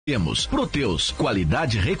Temos Proteus,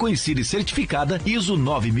 qualidade reconhecida e certificada ISO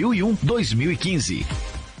 9001-2015.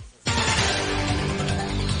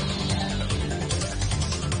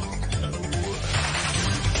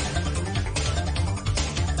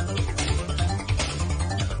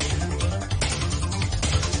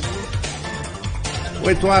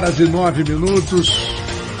 Oito horas e 9 minutos.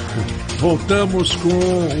 Voltamos com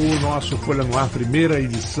o nosso Folha no Ar, primeira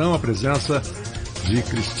edição, a presença de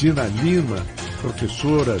Cristina Lima,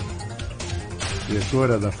 professora,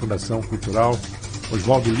 diretora da Fundação Cultural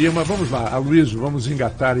Oswaldo Lima. Vamos lá, Aloysio, vamos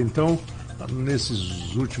engatar então,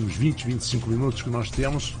 nesses últimos 20, 25 minutos que nós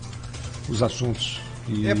temos, os assuntos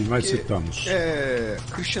que nós citamos.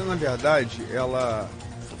 Cristina, na verdade, ela...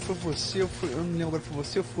 Foi você, eu não lembro agora, foi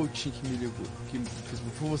você ou foi o Tim que me ligou?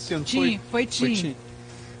 Foi você, não foi? Foi Tim.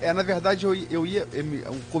 Na verdade, eu ia...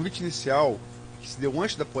 Um convite inicial, que se deu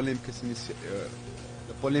antes da polêmica,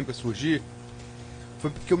 surgir, foi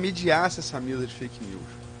porque eu mediasse essa mesa de fake news.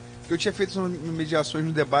 Porque eu tinha feito mediações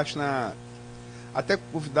no debate até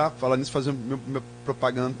convidar, falar nisso, fazer minha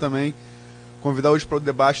propaganda também, convidar hoje para o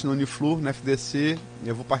debate no Uniflu, na FDC,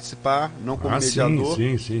 eu vou participar, não como mediador.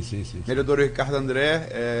 Sim. Mediador Ricardo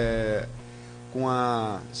André, com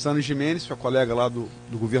a Sandra Gimenez, sua colega lá do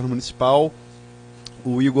governo municipal,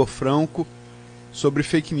 o Igor Franco, sobre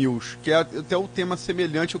fake news, que é até o tema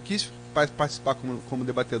semelhante. Eu quis participar como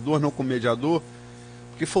debatedor, não como mediador,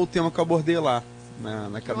 porque foi o tema que eu abordei lá.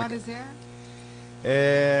 Que horas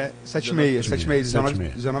é?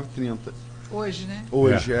 7h30, 19h30. Hoje, né?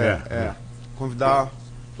 Hoje, convidar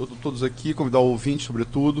todos aqui, convidar o ouvinte,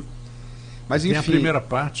 sobretudo. Mas, enfim, tem a primeira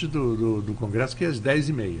parte do congresso, que é às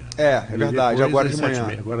 10h30. É verdade, agora de manhã.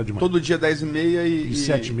 Agora de manhã. Todo dia 10h30 e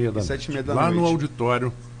 7h30 da noite. Lá no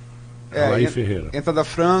auditório, Laí Ferreira. Entrada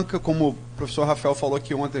franca, como o professor Rafael falou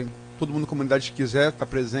aqui ontem, todo mundo da comunidade que quiser está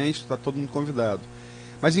presente, está todo mundo convidado.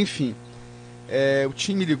 Mas, enfim, o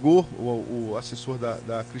Tim me ligou, o assessor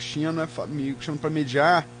da Cristina, me chamando para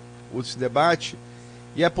mediar esse debate,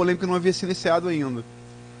 e a polêmica não havia se iniciado ainda.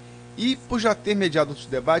 E por já ter mediado esse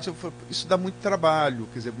debate, eu falei, isso dá muito trabalho.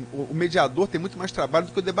 Quer dizer, o mediador tem muito mais trabalho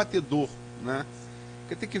do que o debatedor, né?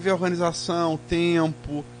 Porque tem que ver a organização, o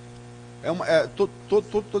tempo,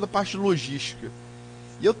 toda a parte de logística.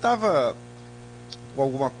 E eu estava com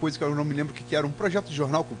alguma coisa que eu não me lembro o que era, um projeto de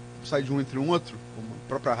jornal que sai de um entre um outro, como a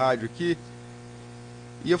própria rádio aqui.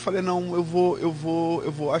 E eu falei, não, eu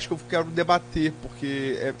vou, acho que eu quero debater,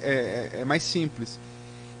 porque é mais simples.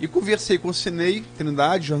 E conversei com o Cinei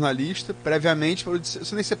Trindade, jornalista, previamente, falou,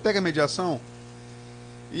 Cinei, você pega a mediação?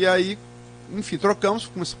 E aí, enfim, trocamos,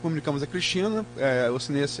 comunicamos a Cristina, o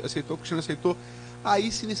Cinei aceitou, a Cristina aceitou,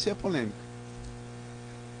 aí se inicia a polêmica.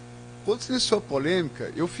 Quando se iniciou a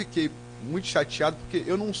polêmica, eu fiquei muito chateado, porque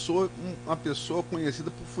eu não sou uma pessoa conhecida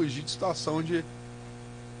por fugir de situação de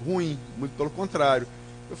ruim, muito pelo contrário.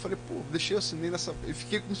 Eu falei, deixei o Cinei nessa... Eu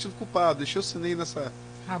fiquei me sentindo culpado, deixei o Cinei nessa...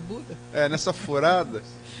 Rabuda? Nessa furada.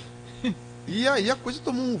 E aí a coisa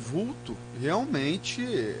tomou um vulto, realmente,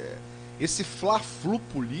 esse fla-flu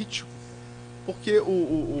político, porque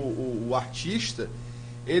o artista,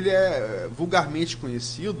 ele é vulgarmente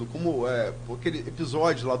conhecido como aquele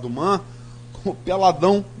episódio lá do Man, como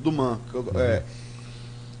Peladão do Man.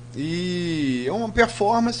 E é uma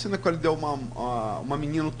performance na qual ele deu uma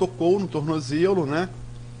menina tocou no tornozelo, né?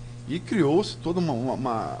 E criou-se toda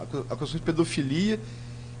uma acusação de pedofilia,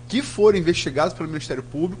 que foram investigados pelo Ministério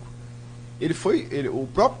Público. O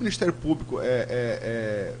próprio Ministério Público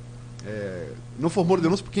não formou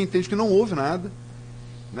denúncia porque entende que não houve nada,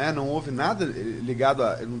 né? Não houve nada ligado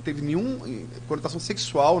não teve nenhuma conotação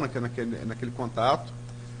sexual naquele contato.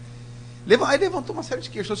 Aí levantou uma série de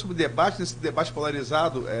questões sobre o debate, nesse debate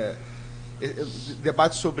polarizado,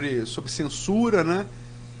 debate sobre censura, né?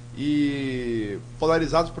 E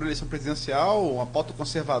polarizados por eleição presidencial, uma pauta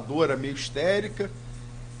conservadora meio histérica.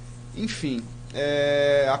 Enfim,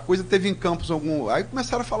 a coisa teve em campos algum... Aí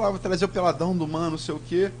começaram a falar, vou trazer o Peladão do Man, não sei o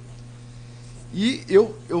quê. E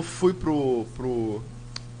eu fui eu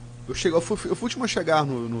fui o último a chegar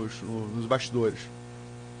nos bastidores,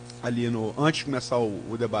 ali antes de começar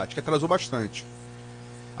o debate, que atrasou bastante.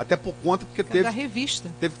 Até por conta, porque teve... da revista.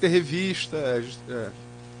 Teve que ter revista,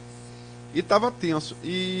 E estava tenso.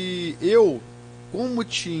 E eu, como eu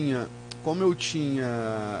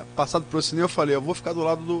tinha passado por Cinei, eu falei, eu vou ficar do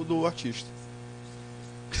lado do artista.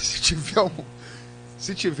 Se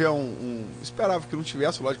tiver esperava que não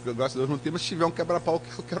tivesse, lógico, graças a Deus não tem, mas se tiver um quebra-pau,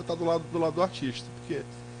 eu quero estar do lado do artista.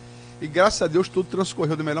 E graças a Deus tudo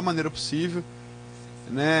transcorreu da melhor maneira possível.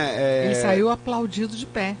 Né? Ele saiu aplaudido de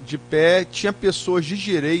pé. De pé, tinha pessoas de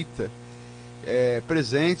direita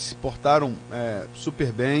presentes, se portaram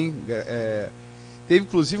super bem. Teve,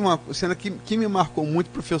 inclusive, uma cena que me marcou muito,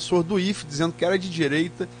 o professor do IF, dizendo que era de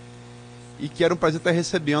direita e que era um prazer estar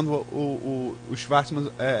recebendo o Schwartzman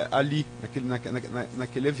ali,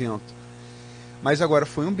 naquele evento. Mas agora,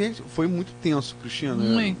 foi muito tenso, Cristina.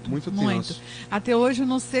 Muito tenso. Até hoje eu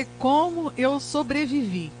não sei como eu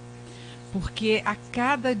sobrevivi, porque a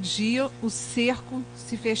cada dia o cerco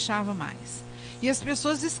se fechava mais. E as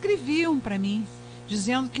pessoas escreviam para mim,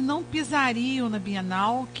 dizendo que não pisariam na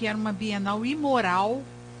Bienal, que era uma Bienal imoral,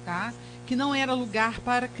 tá? Que não era lugar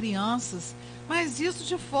para crianças, mas isso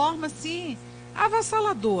de forma assim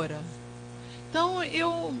avassaladora. Então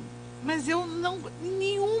mas eu não, em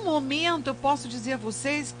nenhum momento eu posso dizer a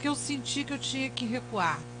vocês que eu senti que eu tinha que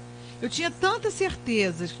recuar. Eu tinha tanta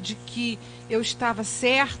certeza de que eu estava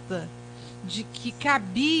certa, de que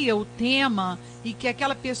cabia o tema e que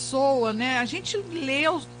aquela pessoa, né, a gente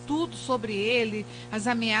leu tudo sobre ele, as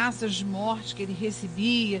ameaças de morte que ele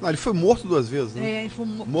recebia. Não, ele foi morto 2 vezes, né? Ele foi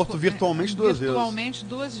morto virtualmente 2 vezes. Virtualmente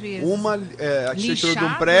 2 vezes. Uma arquitetura de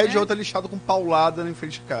um prédio, né? Outra lixada com paulada em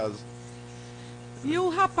frente de casa. E o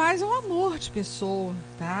rapaz é um amor de pessoa,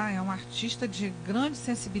 tá? É um artista de grande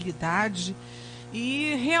sensibilidade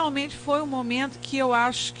e realmente foi um momento que eu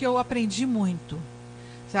acho que eu aprendi muito,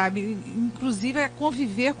 sabe? Inclusive a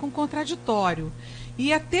conviver com o contraditório.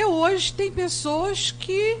 E até hoje tem pessoas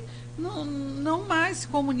que não mais se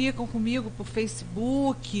comunicam comigo por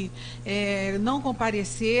Facebook, não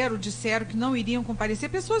compareceram, disseram que não iriam comparecer,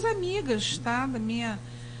 pessoas amigas, tá? Do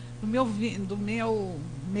meu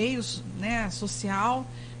meio, né, social,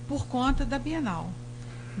 por conta da Bienal.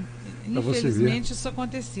 Infelizmente isso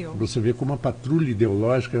aconteceu. Você vê como a patrulha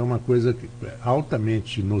ideológica é uma coisa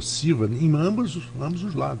altamente nociva em ambos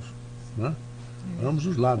os lados, né? Ambos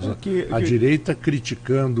os lados. A direita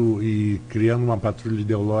criticando e criando uma patrulha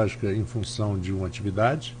ideológica em função de uma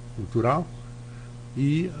atividade cultural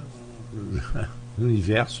e no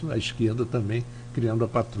inverso, a esquerda também criando a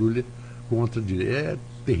patrulha contra a direita. É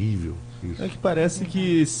terrível isso. É que parece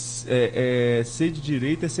que ser de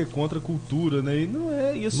direita é ser contra a cultura, né? E não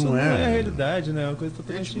é isso, não é a realidade, né? É uma coisa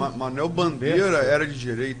totalmente... Manuel Bandeira era de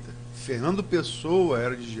direita, Fernando Pessoa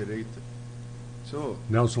era de direita.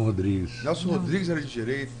 Nelson Rodrigues era de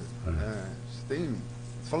direita. Você tem,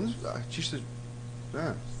 falando de artistas,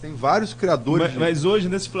 né? Tem vários criadores. Mas hoje,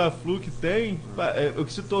 nesse Fla-Flu que tem, o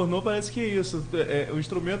que se tornou parece que é isso. O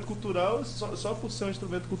instrumento cultural, só por ser um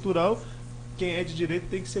instrumento cultural, quem é de direita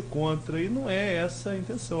tem que ser contra. E não é essa a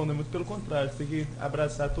intenção, né? Muito pelo contrário, você tem que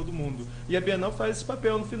abraçar todo mundo. E a Bienal faz esse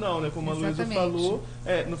papel no final, né? Como a Luísa falou,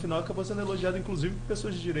 no final acabou sendo elogiado, inclusive, por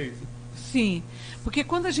pessoas de direita. Sim, porque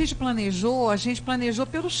quando a gente planejou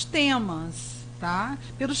pelos temas, tá?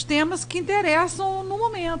 Pelos temas que interessam no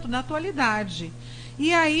momento, na atualidade.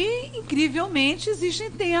 E aí, incrivelmente,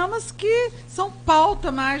 existem temas que são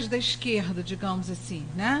pauta mais da esquerda, digamos assim,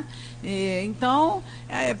 né? Então,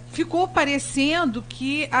 ficou parecendo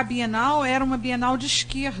que a Bienal era uma Bienal de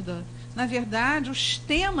esquerda. Na verdade, os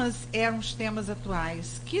temas eram os temas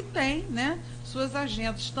atuais, que têm, né, suas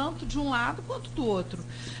agendas, tanto de um lado quanto do outro.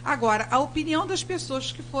 Agora, a opinião das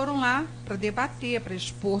pessoas que foram lá para debater, para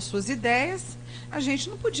expor suas ideias, a gente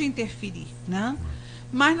não podia interferir, né?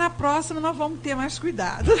 Mas na próxima nós vamos ter mais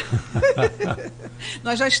cuidado.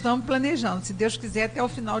 Nós já estamos planejando. Se Deus quiser, até o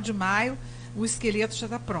final de maio, o esqueleto já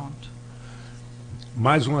está pronto.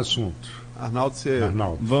 Mais um assunto. Arnaldo,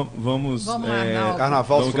 Vamos lá,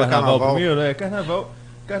 Arnaldo. Carnaval primeiro?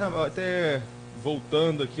 Carnaval, até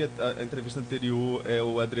voltando aqui à entrevista anterior,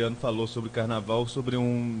 o Adriano falou sobre carnaval, sobre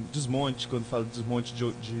um desmonte, quando fala de desmonte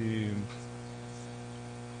de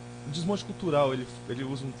desmonte cultural, ele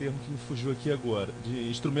usa um termo que me fugiu aqui agora, de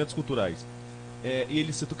instrumentos culturais. E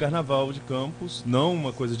ele cita o Carnaval de Campos, não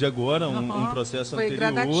uma coisa de agora, um processo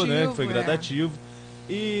anterior, né, que foi gradativo.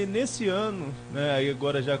 E nesse ano, né, aí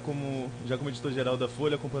agora já como editor-geral da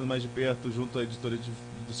Folha, acompanhando mais de perto, junto à editora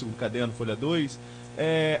do segundo caderno, Folha 2,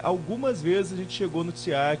 algumas vezes a gente chegou a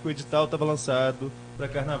noticiar que o edital estava lançado para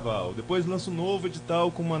Carnaval. Depois lança um novo edital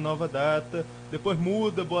com uma nova data, depois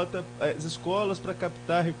muda, bota as escolas para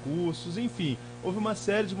captar recursos, enfim. Houve uma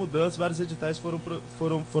série de mudanças, vários editais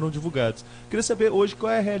foram divulgados. Queria saber hoje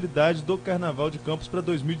qual é a realidade do Carnaval de Campos para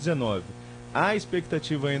 2019. Há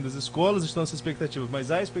expectativa ainda, as escolas estão nessa expectativa,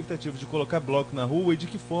 mas há expectativa de colocar bloco na rua e de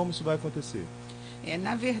que forma isso vai acontecer?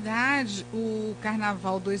 Na verdade, o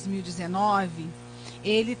Carnaval 2019,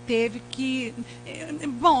 ele teve que...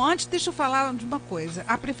 Bom, antes deixa eu falar de uma coisa.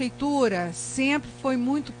 A Prefeitura sempre foi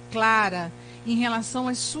muito clara em relação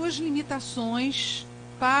às suas limitações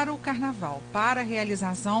para o carnaval, para a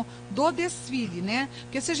realização do desfile, né?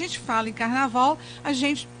 Porque se a gente fala em carnaval, a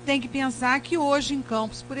gente tem que pensar que hoje em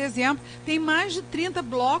Campos, por exemplo, tem mais de 30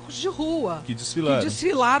 blocos de rua que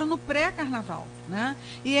desfilaram no pré-carnaval, né?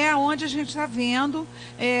 E é onde a gente está vendo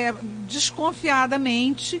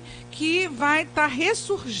desconfiadamente que vai estar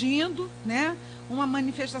ressurgindo, né, uma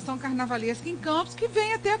manifestação carnavalesca em Campos, que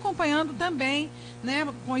vem até acompanhando também, né,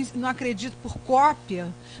 não acredito por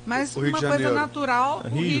cópia, mas uma coisa natural, o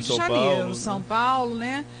Rio de Janeiro, São Paulo,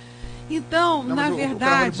 né? Então, na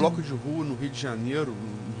verdade... O bloco de rua no Rio de Janeiro,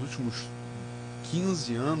 nos últimos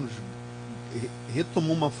 15 anos,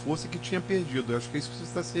 retomou uma força que tinha perdido. Eu acho que é isso que você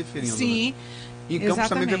está se referindo. Sim, né? Em Campos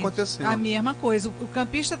também vem acontecendo. A mesma coisa. O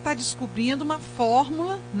campista está descobrindo uma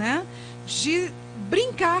fórmula, né, de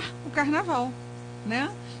brincar o carnaval,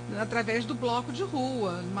 né, através do bloco de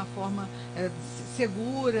rua, de uma forma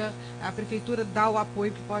segura. A prefeitura dá o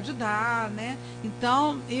apoio que pode dar, né?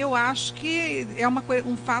 Então, eu acho que é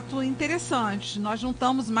um fato interessante. Nós não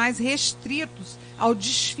estamos mais restritos ao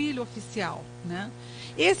desfile oficial, né?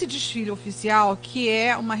 Esse desfile oficial, que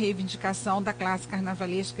é uma reivindicação da classe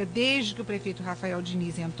carnavalesca desde que o prefeito Rafael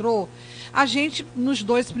Diniz entrou, a gente, nos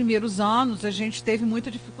 2 primeiros anos, a gente teve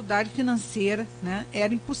muita dificuldade financeira, né?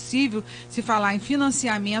 Era impossível se falar em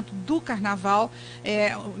financiamento do carnaval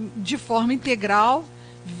de forma integral,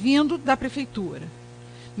 vindo da prefeitura.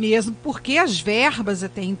 Mesmo porque as verbas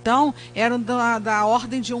até então eram da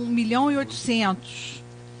ordem de 1.800.000.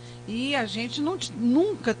 E a gente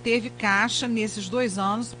nunca teve caixa nesses 2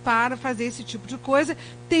 anos para fazer esse tipo de coisa,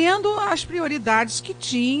 tendo as prioridades que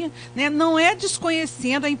tinha, né? Não é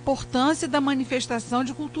desconhecendo a importância da manifestação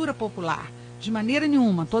de cultura popular, de maneira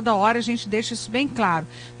nenhuma. Toda hora a gente deixa isso bem claro.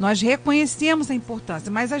 Nós reconhecemos a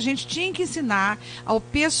importância, mas a gente tinha que ensinar ao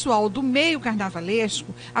pessoal do meio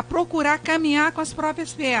carnavalesco a procurar caminhar com as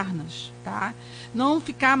próprias pernas, tá? Não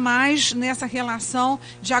ficar mais nessa relação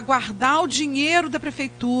de aguardar o dinheiro da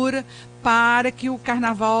prefeitura para que o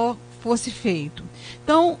carnaval fosse feito.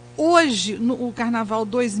 Então, hoje, no Carnaval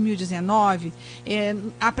 2019,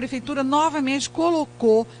 a prefeitura novamente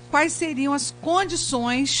colocou quais seriam as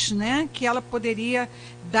condições, né, que ela poderia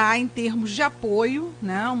dar em termos de apoio,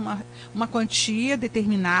 né, uma quantia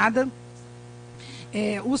determinada.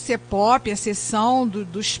 O CEPOP, a cessão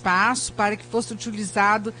do espaço para que fosse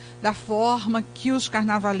utilizado da forma que os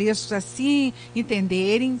carnavalescos assim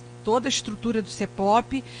entenderem, toda a estrutura do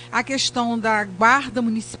CEPOP, a questão da guarda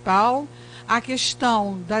municipal, a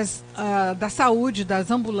questão da saúde, das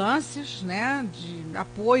ambulâncias, né, de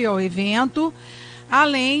apoio ao evento,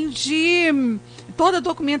 além de toda a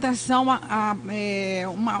documentação,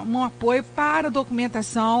 um apoio para a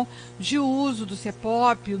documentação de uso do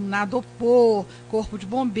CEPOP, NADOPO, Corpo de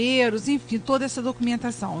Bombeiros, enfim, toda essa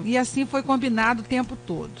documentação. E assim foi combinado o tempo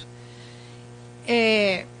todo.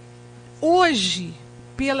 Hoje,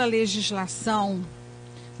 pela legislação,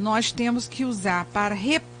 nós temos que usar para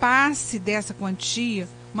repasse dessa quantia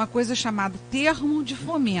uma coisa chamada termo de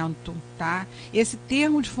fomento, tá? Esse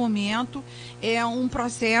termo de fomento é um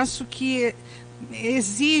processo que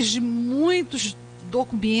exige muitos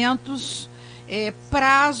documentos,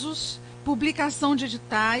 prazos, publicação de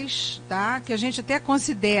editais, tá? Que a gente até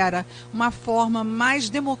considera uma forma mais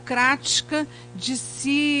democrática de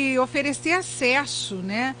se oferecer acesso,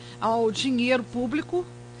 né, ao dinheiro público.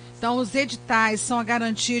 Então, os editais são a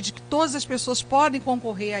garantia de que todas as pessoas podem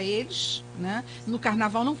concorrer a eles, né? No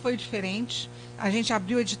Carnaval não foi diferente. A gente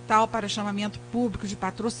abriu edital para chamamento público de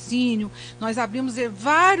patrocínio, nós abrimos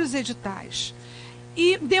vários editais.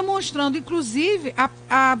 E demonstrando, inclusive,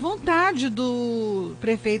 a vontade do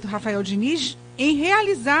prefeito Rafael Diniz em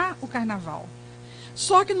realizar o Carnaval.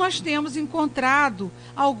 Só que nós temos encontrado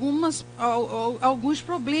alguns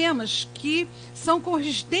problemas que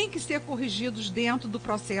têm que ser corrigidos dentro do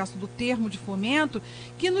processo do termo de fomento,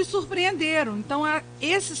 que nos surpreenderam. Então,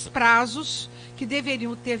 esses prazos que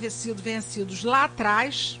deveriam ter sido vencidos lá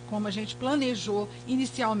atrás, como a gente planejou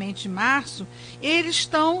inicialmente em março, eles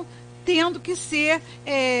estão tendo que ser,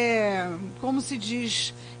 como se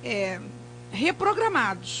diz,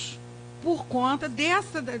 reprogramados, por conta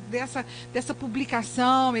dessa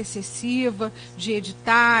publicação excessiva de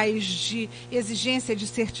editais, de exigência de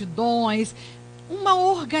certidões, uma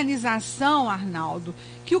organização, Arnaldo,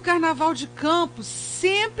 que o Carnaval de Campos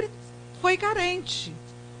sempre foi carente.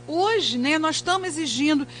 Hoje, né, nós estamos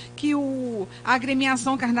exigindo que a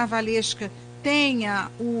agremiação carnavalesca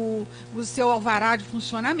tenha o seu alvará de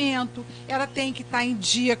funcionamento, ela tem que estar em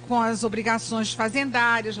dia com as obrigações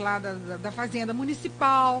fazendárias lá da Fazenda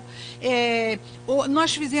Municipal.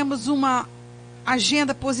 Nós fizemos uma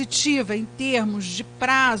agenda positiva em termos de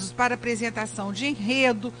prazos para apresentação de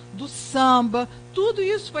enredo, do samba, tudo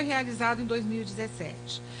isso foi realizado em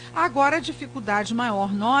 2017. Agora, a dificuldade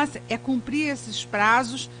maior nossa é cumprir esses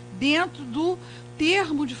prazos dentro do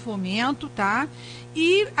termo de fomento, tá?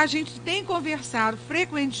 E a gente tem conversado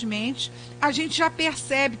frequentemente, a gente já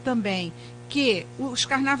percebe também que os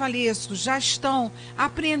carnavalescos já estão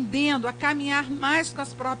aprendendo a caminhar mais com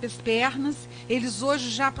as próprias pernas. Eles hoje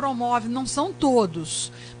já promovem, não são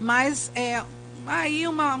todos, mas aí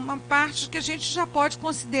uma parte que a gente já pode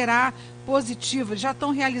considerar positiva. Já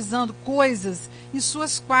estão realizando coisas em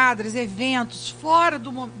suas quadras, eventos fora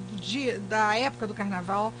da época do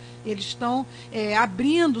carnaval. Eles estão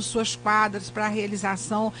abrindo suas quadras para a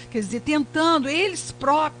realização, quer dizer, tentando eles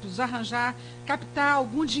próprios captar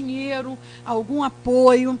algum dinheiro, algum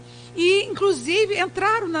apoio, e inclusive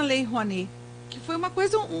entraram na Lei Rouanet, que foi uma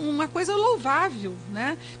coisa louvável,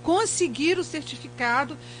 né? Conseguir o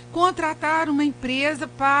certificado, contratar uma empresa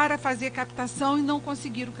para fazer captação e não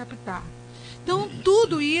conseguiram captar. Então,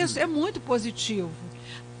 tudo isso é muito positivo.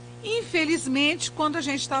 Infelizmente, quando a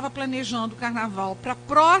gente estava planejando o carnaval para a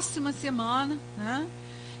próxima semana,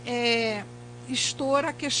 né, estoura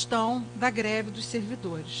a questão da greve dos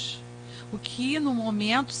servidores. O que, no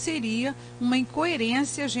momento, seria uma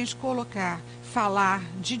incoerência a gente falar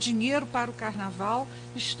de dinheiro para o carnaval,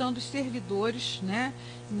 estando os servidores, né,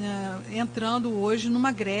 entrando hoje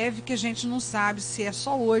numa greve que a gente não sabe se é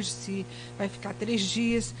só hoje, se vai ficar 3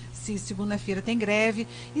 dias, se segunda-feira tem greve.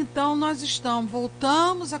 Então, nós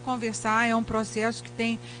voltamos a conversar, é um processo que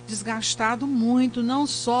tem desgastado muito, não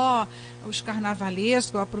só os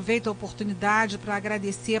carnavalescos. Eu aproveito a oportunidade para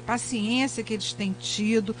agradecer a paciência que eles têm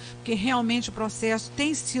tido, porque realmente o processo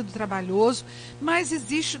tem sido trabalhoso, mas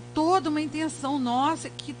existe toda uma intenção nossa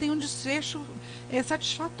que tem um desfecho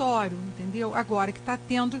satisfatório, entendeu? Agora que está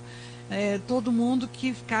tendo todo mundo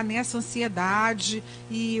que ficar nessa ansiedade,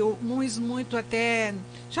 e uns muito até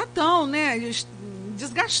já estão, né,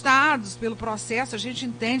 desgastados pelo processo, a gente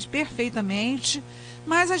entende perfeitamente,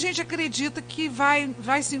 mas a gente acredita que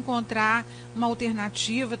vai se encontrar uma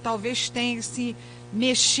alternativa, talvez tenha que se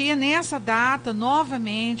mexer nessa data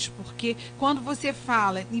novamente, porque quando você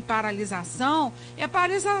fala em paralisação, é a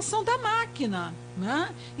paralisação da máquina, né?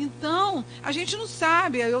 Então, a gente não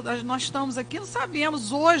sabe, nós estamos aqui, não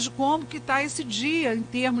sabemos hoje como que está esse dia em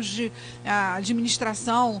termos de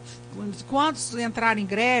administração, quantos entraram em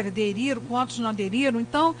greve, aderiram, quantos não aderiram.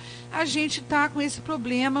 Então, a gente está com esse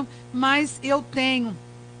problema, mas eu tenho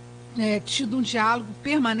tido um diálogo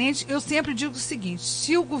permanente. Eu sempre digo o seguinte: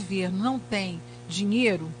 se o governo não tem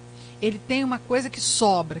dinheiro, ele tem uma coisa que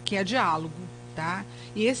sobra, que é diálogo, tá?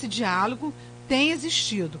 E esse diálogo tem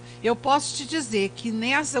existido. Eu posso te dizer que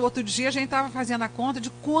outro dia a gente estava fazendo a conta de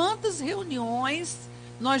quantas reuniões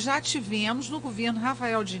nós já tivemos no governo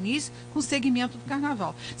Rafael Diniz com o segmento do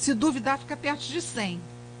carnaval. Se duvidar, fica perto de 100.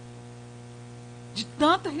 De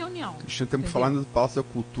tanta reunião. Cristina, temos que falar do Palácio da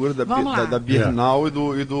Cultura, da Bienal e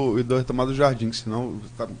do Retomada do Jardim, senão...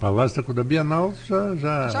 Palácio da Bienal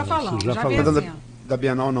já falamos. Da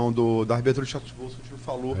Bienal não, da Arbitratura de Teatro de Bolsa, a gente não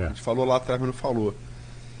falou. A gente falou lá atrás, mas não falou.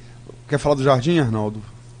 Quer falar do Jardim, Arnaldo?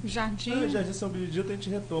 Jardim São Benedito, a gente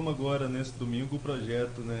retoma agora, nesse domingo, o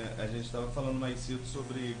projeto, né? A gente estava falando mais cedo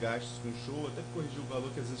sobre gastos com show, até corrigir o valor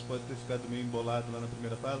que às vezes pode ter ficado meio embolado lá na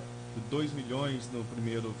primeira fala, de 2 milhões no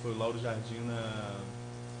primeiro, foi o Lauro Jardim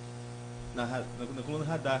na coluna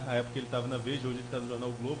Radar, a época ele estava na Veja, hoje ele está no Jornal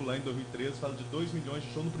o Globo, lá em 2013, fala de 2 milhões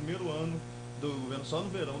de show no primeiro ano do governo, só no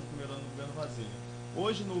verão, no primeiro ano do governo Vazia.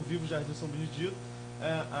 Hoje, no Vivo Jardim São Benedito,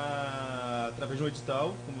 através de um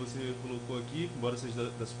edital, como você colocou aqui, embora seja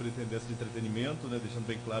da Superintendência de Entretenimento, né, deixando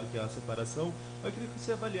bem claro que há a separação, eu queria que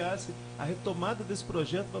você avaliasse a retomada desse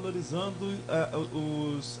projeto, valorizando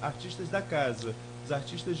os artistas da casa, os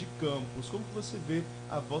artistas de campos. Como que você vê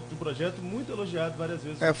a volta do projeto, muito elogiado várias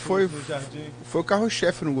vezes no Jardim? Foi o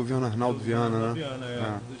carro-chefe no governo Arnaldo Viana,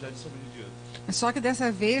 né? Do Jardim São Benedito. Só que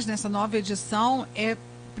dessa vez, nessa nova edição,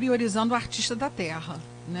 priorizando o artista da terra,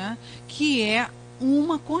 né? Que é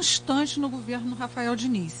uma constante no governo Rafael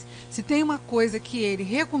Diniz. Se tem uma coisa que ele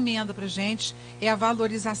recomenda para a gente, é a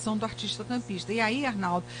valorização do artista campista. E aí,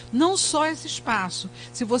 Arnaldo, não só esse espaço.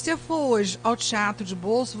 Se você for hoje ao Teatro de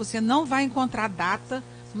Bolso, você não vai encontrar data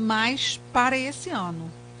mais para esse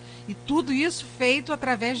ano. E tudo isso feito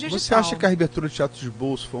através de edital. Você acha que a reabertura do Teatro de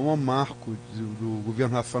Bolso foi um marco do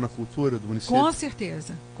governo Rafael na cultura do município? Com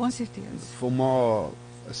certeza, com certeza. Foi uma,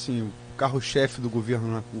 assim, carro-chefe do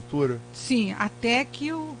governo na cultura? Sim, até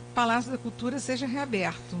que o Palácio da Cultura seja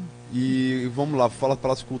reaberto. E vamos lá, fala do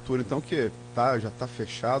Palácio da Cultura, então, que já está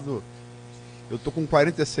fechado. Eu tô com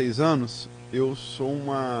 46 anos, eu sou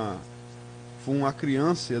uma fui uma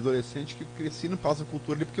criança e adolescente que cresci no Palácio da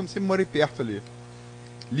Cultura ali, porque eu sempre morei perto ali.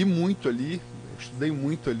 Li muito ali, estudei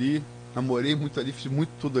muito ali, namorei muito ali, fiz muito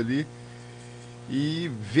tudo ali.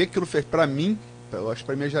 E ver aquilo fechado, para mim, eu acho que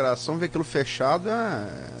para minha geração, ver aquilo fechado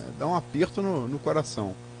dá um aperto no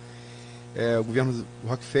coração. O governo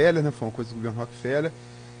Rockefeller, né? Foi uma coisa do governo Rockefeller.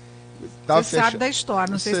 Você sabe da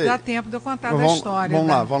história, não sei se dá tempo de eu contar da história.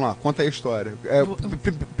 Vamos lá, conta aí a história.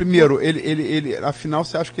 Primeiro, afinal,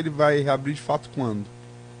 você acha que ele vai reabrir de fato quando?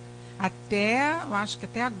 Eu acho que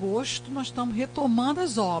até agosto nós estamos retomando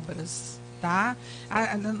as obras, tá?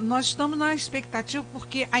 Nós estamos na expectativa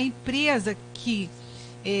porque a empresa que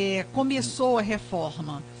começou a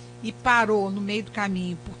reforma e parou no meio do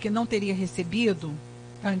caminho porque não teria recebido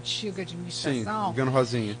a antiga administração. Sim, governo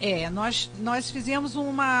Rosinha. Nós fizemos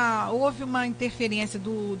houve uma interferência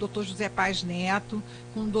do Dr. José Paz Neto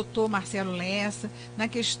com o Dr. Marcelo Lessa na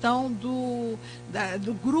questão do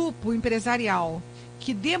grupo empresarial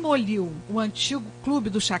que demoliu o antigo clube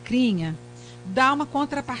do Chacrinha, dá uma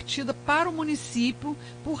contrapartida para o município,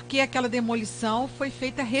 porque aquela demolição foi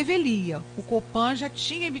feita à revelia. O Copan já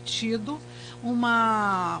tinha emitido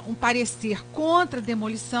um parecer contra a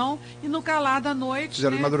demolição e no calar da noite,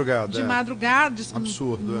 fizeram de madrugada. De madrugada,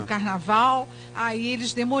 absurdo, no carnaval, aí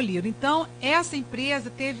eles demoliram. Então, essa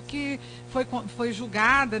empresa foi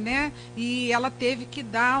julgada, né? E ela teve que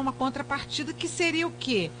dar uma contrapartida que seria o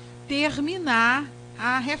quê? Terminar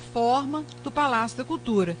a reforma do Palácio da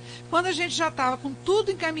Cultura. Quando a gente já estava com tudo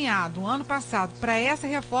encaminhado, ano passado, para essa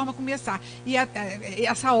reforma começar, e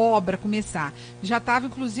essa obra começar, já estava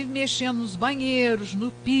inclusive mexendo nos banheiros, no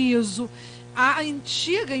piso, a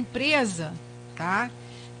antiga empresa, tá?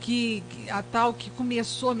 A tal que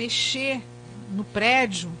começou a mexer no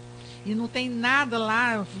prédio, e não tem nada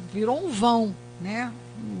lá, virou um vão, né?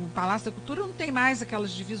 O Palácio da Cultura não tem mais aquelas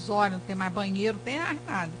divisórias, não tem mais banheiro, não tem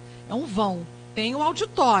nada. É um vão. Tem um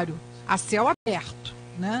auditório a céu aberto,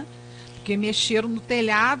 né? Porque mexeram no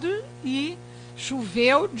telhado e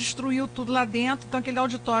choveu, destruiu tudo lá dentro. Então, aquele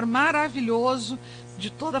auditório maravilhoso, de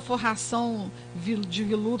toda a forração de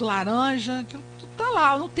veludo laranja, aquilo tudo está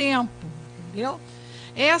lá no tempo, entendeu?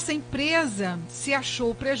 Essa empresa se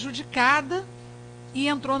achou prejudicada e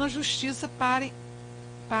entrou na justiça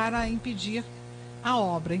para impedir a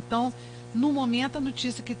obra. Então, no momento, a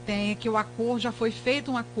notícia que tem é que já foi feito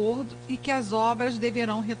um acordo e que as obras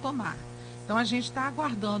deverão retomar. Então, a gente está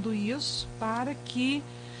aguardando isso para que,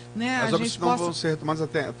 né, as obras não vão ser retomadas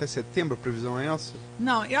até setembro, a previsão é essa?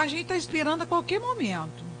 Não, a gente está esperando a qualquer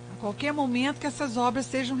momento que essas obras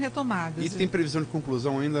sejam retomadas. E tem previsão de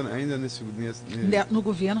conclusão ainda no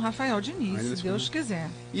governo Rafael Diniz, se Deus quiser.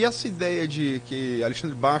 E essa ideia de que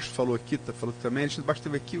Alexandre Bastos falou aqui, falou também, Alexandre Bastos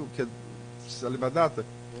esteve aqui, você lembra a data?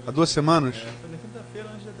 Há 2 semanas? Foi na quinta-feira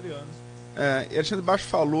antes de Adriano. E Alexandre Bastos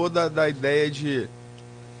falou da ideia de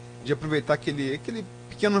aproveitar aquele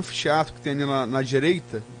pequeno anfiteatro que tem ali na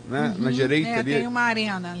direita, né? Na direita ali. Tem uma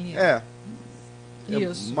arena ali.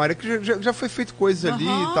 Isso. Uma arena que já foi feito coisas ali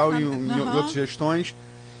e tal, em outras gestões.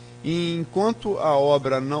 E enquanto a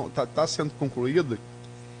obra não está sendo concluída,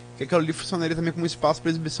 que aquilo ali funcionaria também como espaço para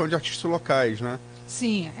exibição de artistas locais, né?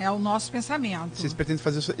 Sim, é o nosso pensamento. Vocês pretendem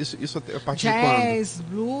fazer isso a partir de quando? Jazz,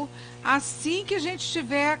 blues, assim que a gente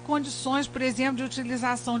tiver condições, por exemplo, de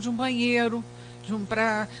utilização de um banheiro, como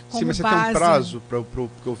sim, mas base. você tem um prazo para o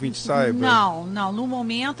ouvinte saiba? Não. No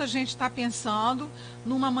momento a gente está pensando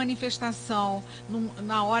numa manifestação,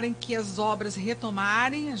 na hora em que as obras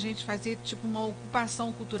retomarem, a gente fazer tipo uma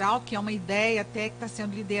ocupação cultural, que é uma ideia até que está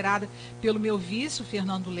sendo liderada pelo meu vice, o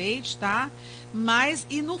Fernando Leite, tá?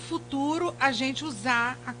 E no futuro a gente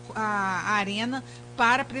usar a arena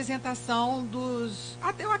para apresentação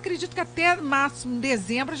eu acredito que até máximo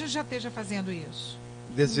dezembro a gente já esteja fazendo isso.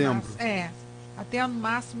 Dezembro? Até no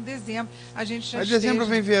máximo dezembro a gente já dezembro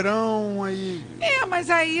vem verão, aí... mas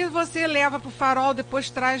aí você leva para o farol, depois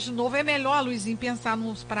traz de novo. É melhor, Luizinho, pensar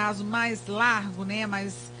num prazo mais largo, né?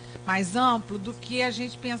 mais amplo, do que a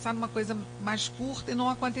gente pensar numa coisa mais curta e não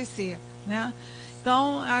acontecer, né?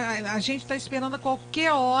 Então, a gente está esperando a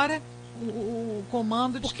qualquer hora o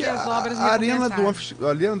comando de que as obras a arena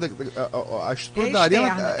a estrutura da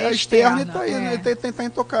arena é externa e está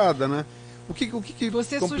intocada, né? O que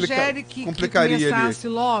você sugere que complicaria começasse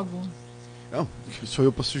ali? Logo? Não, sou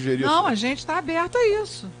eu para sugerir. Não, a gente está aberto a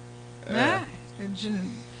isso, né?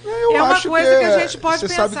 Eu uma acho coisa que a gente pode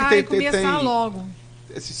pensar em começar logo.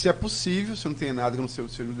 Se é possível, se não tem nada que não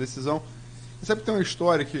seja uma decisão. Você sabe que tem uma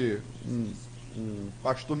história que um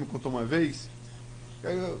pastor me contou uma vez,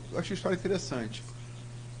 eu achei a história interessante.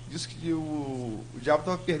 Disse que o diabo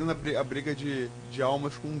estava perdendo a briga de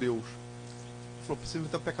almas com Deus. Ele falou, precisa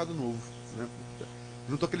ter um pecado novo. Né?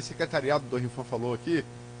 juntou aquele secretariado do Rifan falou aqui.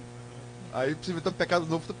 Aí você inventou o pecado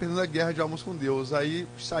novo, tô perdendo a guerra de almas com Deus. Aí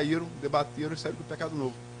saíram, debateram e saíram com o pecado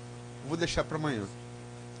novo. Vou deixar para amanhã.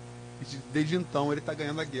 E desde então ele está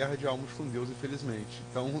ganhando a guerra de almas com Deus, infelizmente.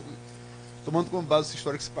 Então, tomando como base essa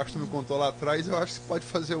história que esse pastor me contou lá atrás, eu acho que se pode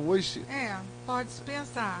fazer hoje. Pode-se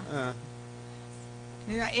pensar.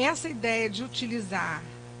 Essa ideia de utilizar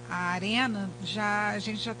a arena, a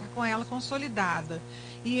gente já está com ela consolidada.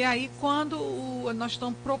 E aí, quando nós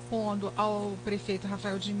estamos propondo ao prefeito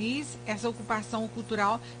Rafael Diniz essa ocupação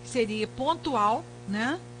cultural, que seria pontual,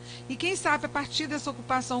 né? E quem sabe, a partir dessa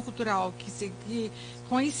ocupação cultural, que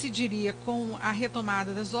coincidiria com a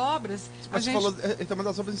retomada das obras... Mas você falou retomada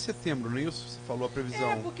das obras em setembro, não é isso? Você falou a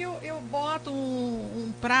previsão. Porque eu boto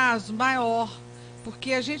um prazo maior,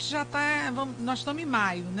 porque a gente já está... Nós estamos em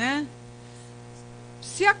maio, né?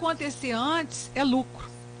 Se acontecer antes, é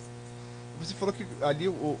lucro. Você falou que ali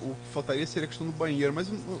o que faltaria seria a questão do banheiro, mas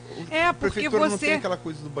a prefeitura não tem aquela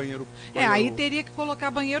coisa do banheiro. Aí teria que colocar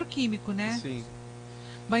banheiro químico, né? Sim.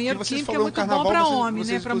 Banheiro químico é muito bom para homem,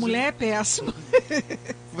 né? Para mulher é péssimo.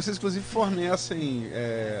 Vocês, inclusive, fornecem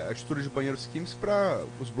a estrutura de banheiros químicos para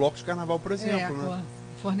os blocos de carnaval, por exemplo, né?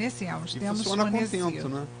 Fornecemos. E funciona contento,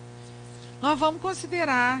 né? Nós vamos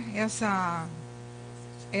considerar essa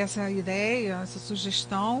ideia, essa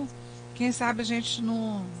sugestão. Quem sabe a gente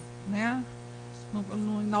não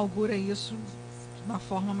inaugura isso de uma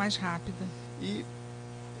forma mais rápida.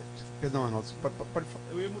 Perdão, Arnaldo, pode falar.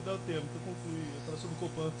 Eu ia mudar o tema, então concluir. Eu falo sobre o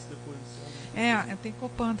Copan depois. Tem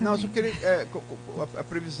Copan também. Não, eu só queria a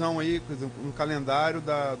previsão aí, por exemplo, no calendário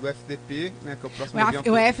do FDP, né, que é o próximo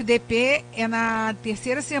evento. O FDP é na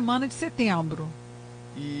 3ª semana de setembro.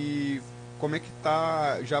 E como é que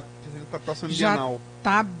está já para a próxima Bienal?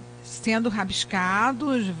 Já está sendo rabiscado,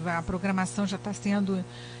 a programação já está sendo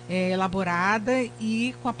elaborada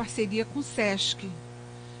e com a parceria com o SESC,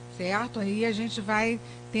 certo? Aí a gente vai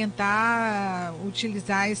tentar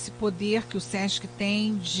utilizar esse poder que o SESC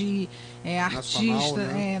tem de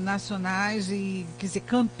artistas nacionais e, quer dizer,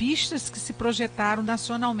 campistas que se projetaram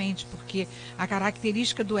nacionalmente, porque a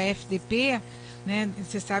característica do FDP, né,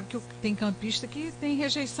 você sabe que tem campista que tem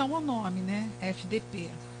rejeição ao nome, né? FDP.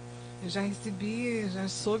 Eu já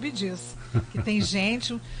soube disso. Que tem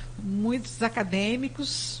gente, muitos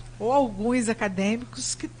acadêmicos, ou alguns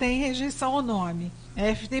acadêmicos, que têm rejeição ao nome,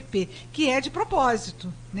 FDP, que é de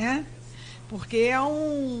propósito, né? Porque é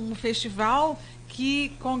um festival que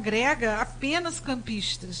congrega apenas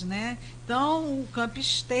campistas, né? Então, o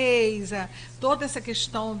campistês, toda essa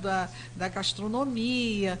questão da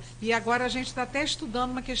gastronomia, e agora a gente está até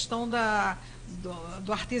estudando uma questão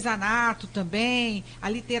do artesanato também, a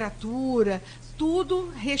literatura, tudo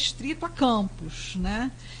restrito a campos, né?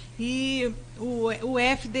 E o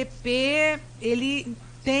FDP, ele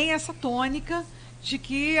tem essa tônica de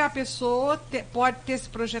que a pessoa pode ter se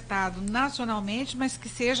projetado nacionalmente, mas que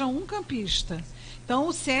seja um campista. Então,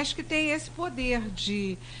 o SESC tem esse poder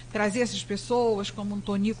de trazer essas pessoas, como um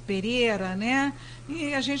Tonico Pereira, né?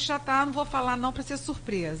 E a gente já está, não vou falar não para ser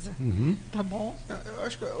surpresa. Tá bom? Eu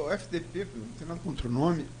acho que o FDP, não tem nada contra o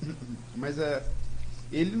nome, mas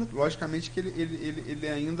ele, logicamente, que ele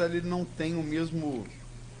ainda não tem o mesmo,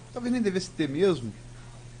 talvez nem devesse ter mesmo,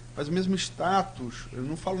 mas o mesmo status. Eu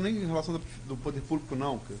não falo nem em relação do poder público,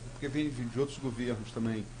 não, porque vem de outros governos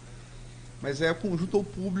também. Mas é conjunto ao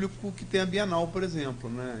público que tem a Bienal, por exemplo,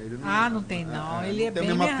 né? Ele não tem, não. Ele é bem...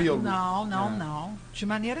 Tem o mesmo apelo. Não. De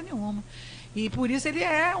maneira nenhuma. E por isso ele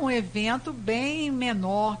é um evento bem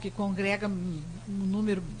menor, que congrega um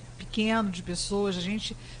número pequeno de pessoas. A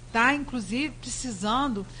gente está, inclusive,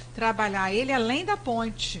 precisando trabalhar ele além da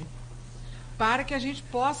ponte, para que a gente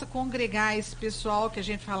possa congregar esse pessoal que a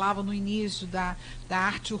gente falava no início da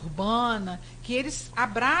arte urbana, que eles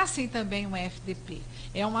abracem também o FDP.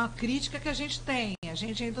 É uma crítica que a gente tem. A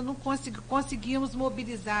gente ainda não conseguimos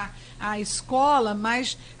mobilizar a escola,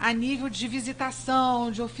 mas a nível de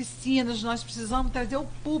visitação, de oficinas, nós precisamos trazer o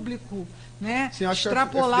público, né? Sim,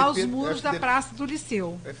 extrapolar os muros da Praça do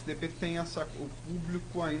Liceu. O FDP tem o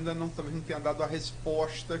público ainda talvez não tenha dado a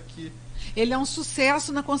resposta que... Ele é um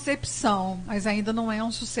sucesso na concepção, mas ainda não é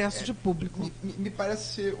um sucesso de público. Me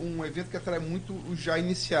parece ser um evento que atrai muito os já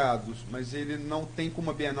iniciados, mas ele não tem,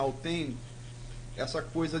 como a Bienal tem, essa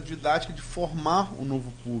coisa didática de formar um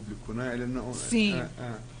novo público, né? Ele não, Sim.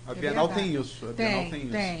 A Bienal tem isso. A Bienal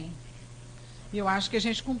tem. E eu acho que a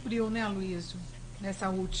gente cumpriu, né, Aloysio, nessa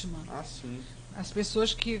última. Sim. As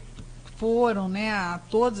pessoas que foram, né, a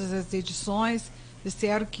todas as edições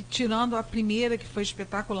disseram que, tirando a primeira, que foi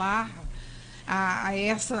espetacular,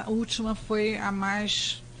 essa última foi a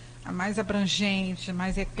mais abrangente, a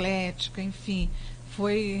mais eclética, enfim.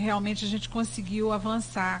 realmente a gente conseguiu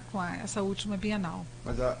avançar com essa última Bienal.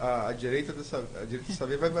 Mas a direita dessa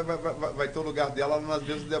vez vai ter o lugar dela nas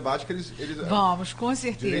mesas do debate que eles vamos, com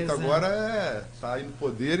certeza. A direita agora está aí no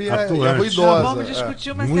poder e é ruidosa. Vamos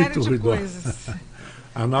discutir uma série de coisas.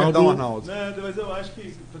 Arnaldo. Não, mas eu acho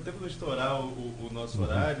que, até para não estourar o nosso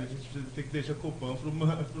horário, a gente tem que deixar a Copan para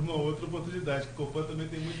uma outra oportunidade, que a Copan também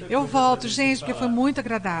tem muita coisa. Eu volto, gente, porque foi muito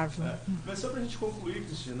agradável. Mas só para a gente concluir,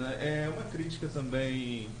 Cristina, é uma crítica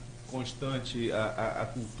também constante à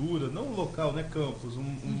cultura, não local, né, campus,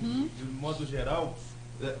 de modo geral,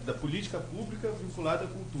 da política pública vinculada à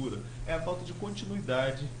cultura. É a falta de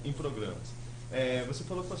continuidade em programas. Você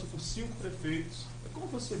falou que passou por 5 prefeitos. Como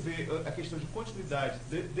você vê a questão de continuidade,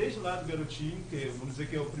 desde lá do Garotinho, que vamos dizer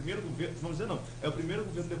que é o primeiro governo, é o primeiro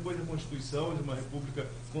governo depois da Constituição, de uma república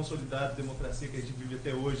consolidada, democracia que a gente vive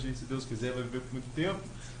até hoje, e se Deus quiser vai viver por muito tempo,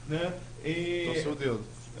 né? Torceu o dedo.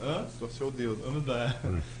 Hã? Torceu o dedo. Não dá.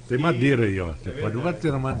 Tem madeira aí, ó. Você pode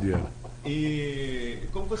bater na madeira. E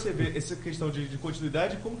como você vê essa questão de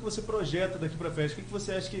continuidade, como que você projeta daqui para frente? O que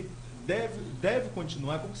você acha que deve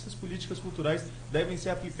continuar? Como que essas políticas culturais devem ser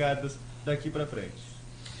aplicadas daqui para frente?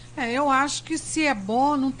 Eu acho que se é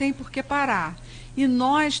bom, não tem por que parar. E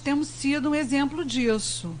nós temos sido um exemplo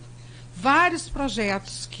disso. Vários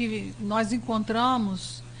projetos que nós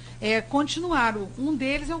encontramos continuaram. Um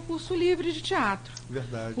deles é o curso livre de teatro.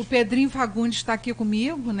 Verdade. O Pedrinho Fagundes está aqui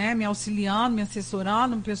comigo, né, me auxiliando, me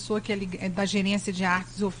assessorando, uma pessoa que é da gerência de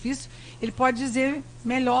artes e ofícios. Ele pode dizer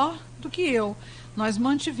melhor do que eu. Nós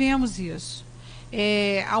mantivemos isso.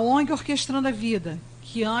 A ONG Orquestrando a Vida,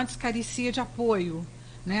 que antes carecia de apoio,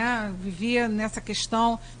 né? Vivia nessa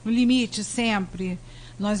questão no limite sempre.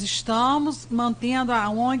 Nós estamos mantendo a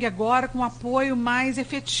ONG agora com um apoio mais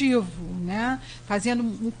efetivo, né? Fazendo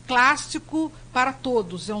um clássico para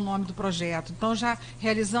todos, é o nome do projeto. Então já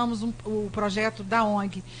realizamos o projeto da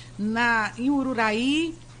ONG em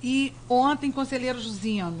Ururaí e ontem em Conselheiro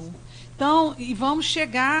Jusino. Então, e vamos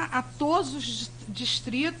chegar a todos os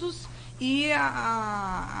distritos e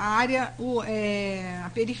a área, a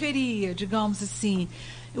periferia, digamos assim.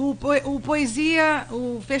 O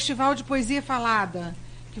Festival de Poesia Falada,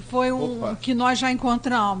 que foi que nós já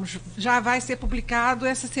encontramos, já vai ser publicado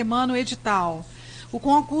essa semana o edital. O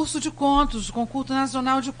concurso de contos, o concurso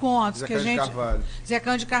nacional de contos, Zé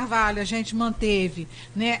Cândido Carvalho, a gente manteve,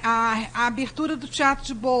 né? A abertura do Teatro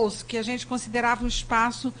de Bolsa, que a gente considerava um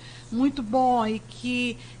espaço muito bom e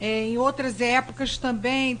que em outras épocas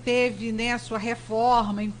também teve, né, a sua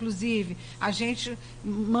reforma, inclusive. A gente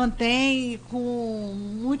mantém com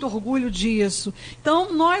muito orgulho disso.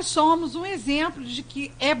 Então, nós somos um exemplo de que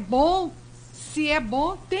é bom. Se é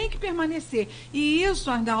bom, tem que permanecer. E isso,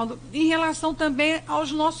 Arnaldo, em relação também aos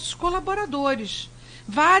nossos colaboradores.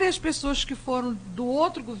 Várias pessoas que foram do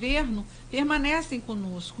outro governo permanecem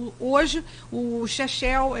conosco. Hoje, o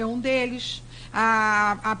Chechel é um deles,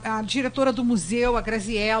 a diretora do museu, a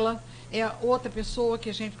Graziella, é outra pessoa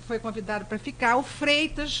que foi convidada para ficar, o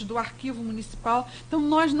Freitas, do Arquivo Municipal. Então,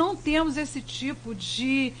 nós não temos esse tipo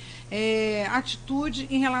de atitude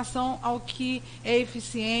em relação ao que é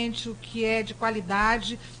eficiente, o que é de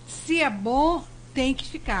qualidade. Se é bom, tem que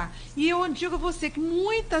ficar. E eu digo a você que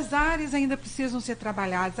muitas áreas ainda precisam ser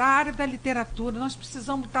trabalhadas. A área da literatura, nós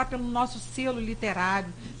precisamos lutar pelo nosso selo literário,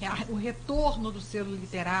 o retorno do selo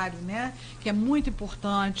literário, né, que é muito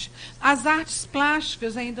importante. As artes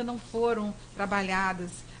plásticas ainda não foram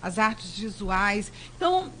trabalhadas, as artes visuais.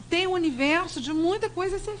 Então, tem um universo de muita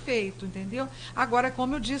coisa a ser feito, entendeu? Agora,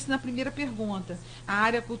 como eu disse na primeira pergunta, a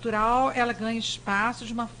área cultural, ela ganha espaço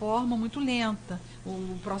de uma forma muito lenta.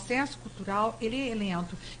 O processo cultural, ele é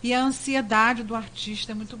lento. E a ansiedade do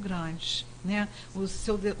artista é muito grande, né? O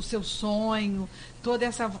seu sonho, toda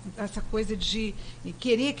essa coisa de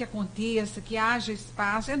querer que aconteça, que haja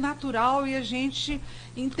espaço, é natural e a gente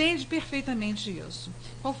entende perfeitamente isso.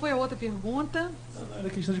 Qual foi a outra pergunta? Era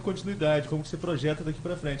a questão de continuidade, como você projeta daqui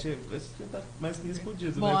para frente. Esse está mais que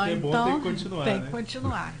respondido, bom, né? Porque então, é bom, tem que continuar. Tem que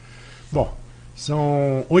continuar. Bom,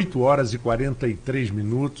 são 8 horas e 43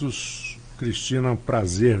 minutos. Cristina, um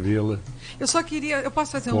prazer vê-la. Eu só queria... Eu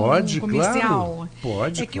posso fazer um comercial? Claro,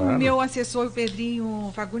 pode, É que claro. O meu assessor, o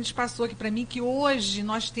Pedrinho Fagundes, passou aqui para mim que hoje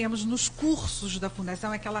nós temos nos cursos da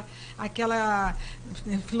Fundação aquela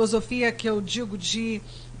filosofia que eu digo de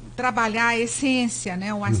trabalhar a essência,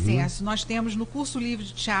 né, o acesso. Nós temos no curso livre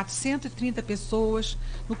de teatro 130 pessoas,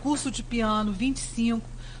 no curso de piano 25,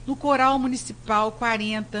 no coral municipal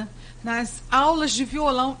 40, nas aulas de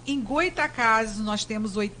violão em Goitacazes nós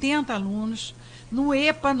temos 80 alunos, No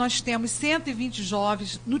EPA, nós temos 120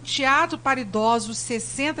 jovens. No Teatro para Idosos,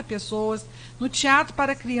 60 pessoas. No Teatro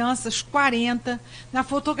para Crianças, 40. Na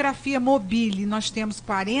Fotografia Mobile, nós temos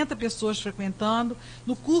 40 pessoas frequentando.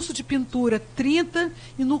 No curso de pintura, 30.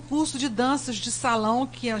 E no curso de danças de salão,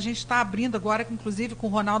 que a gente está abrindo agora, inclusive com o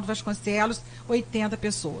Ronaldo Vasconcelos, 80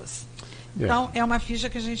 pessoas. Então, é uma ficha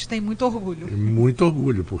que a gente tem muito orgulho. Muito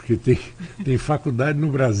orgulho, porque tem faculdade no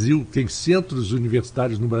Brasil, tem centros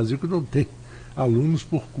universitários no Brasil que não tem alunos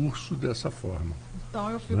por curso dessa forma. Então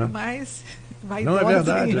eu fico mais vaidosa. Não, é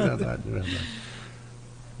verdade, é verdade.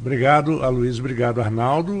 Obrigado, Aloysio, obrigado,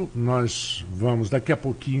 Arnaldo. Nós vamos daqui a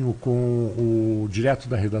pouquinho com o direto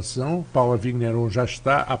da redação. Paula Vigneron já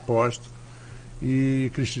está a posto. E,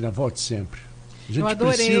 Cristina, volte sempre. A gente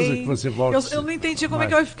precisa que você volte. Eu não entendi como é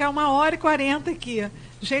que eu ia ficar 1h40 aqui.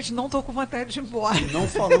 Gente, não estou com vontade de ir embora. Não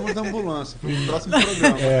falamos da ambulância, foi o próximo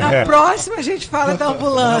programa. Na próxima a gente fala da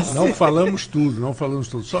ambulância. Não falamos tudo, não falamos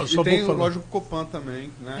tudo. Só tem o lógico Copan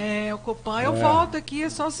também, né? O Copan, eu volto aqui, é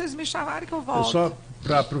só vocês me chamarem que eu volto. Só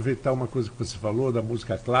para aproveitar uma coisa que você falou da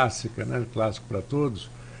música clássica, né? Clássico para todos.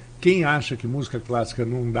 Quem acha que música clássica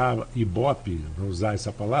não dá ibope, para usar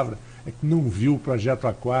essa palavra, é que não viu o Projeto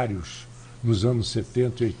Aquários nos anos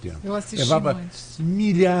 70 e 80. Eu assisti levava muitos.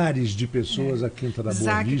 milhares de pessoas à Quinta da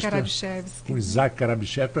Boa Vista com Isaac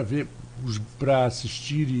Karabichevski para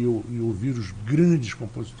assistir e ouvir os grandes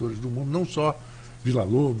compositores do mundo, não só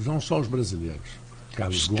Villa-Lobos, não só os brasileiros.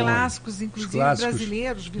 Carlos Gomes, clássicos, inclusive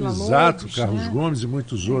brasileiros, Villa-Lobos. Exato, Carlos Gomes e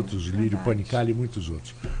muitos outros, Lírio Panicali e muitos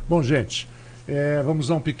outros. Bom, gente, vamos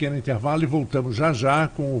a um pequeno intervalo e voltamos já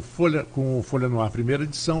com o Folha no Ar, primeira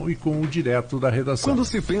edição, e com o direto da redação. Quando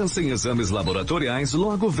se pensa em exames laboratoriais,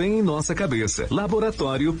 logo vem em nossa cabeça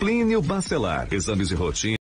Laboratório Plínio Bacelar. Exames de rotina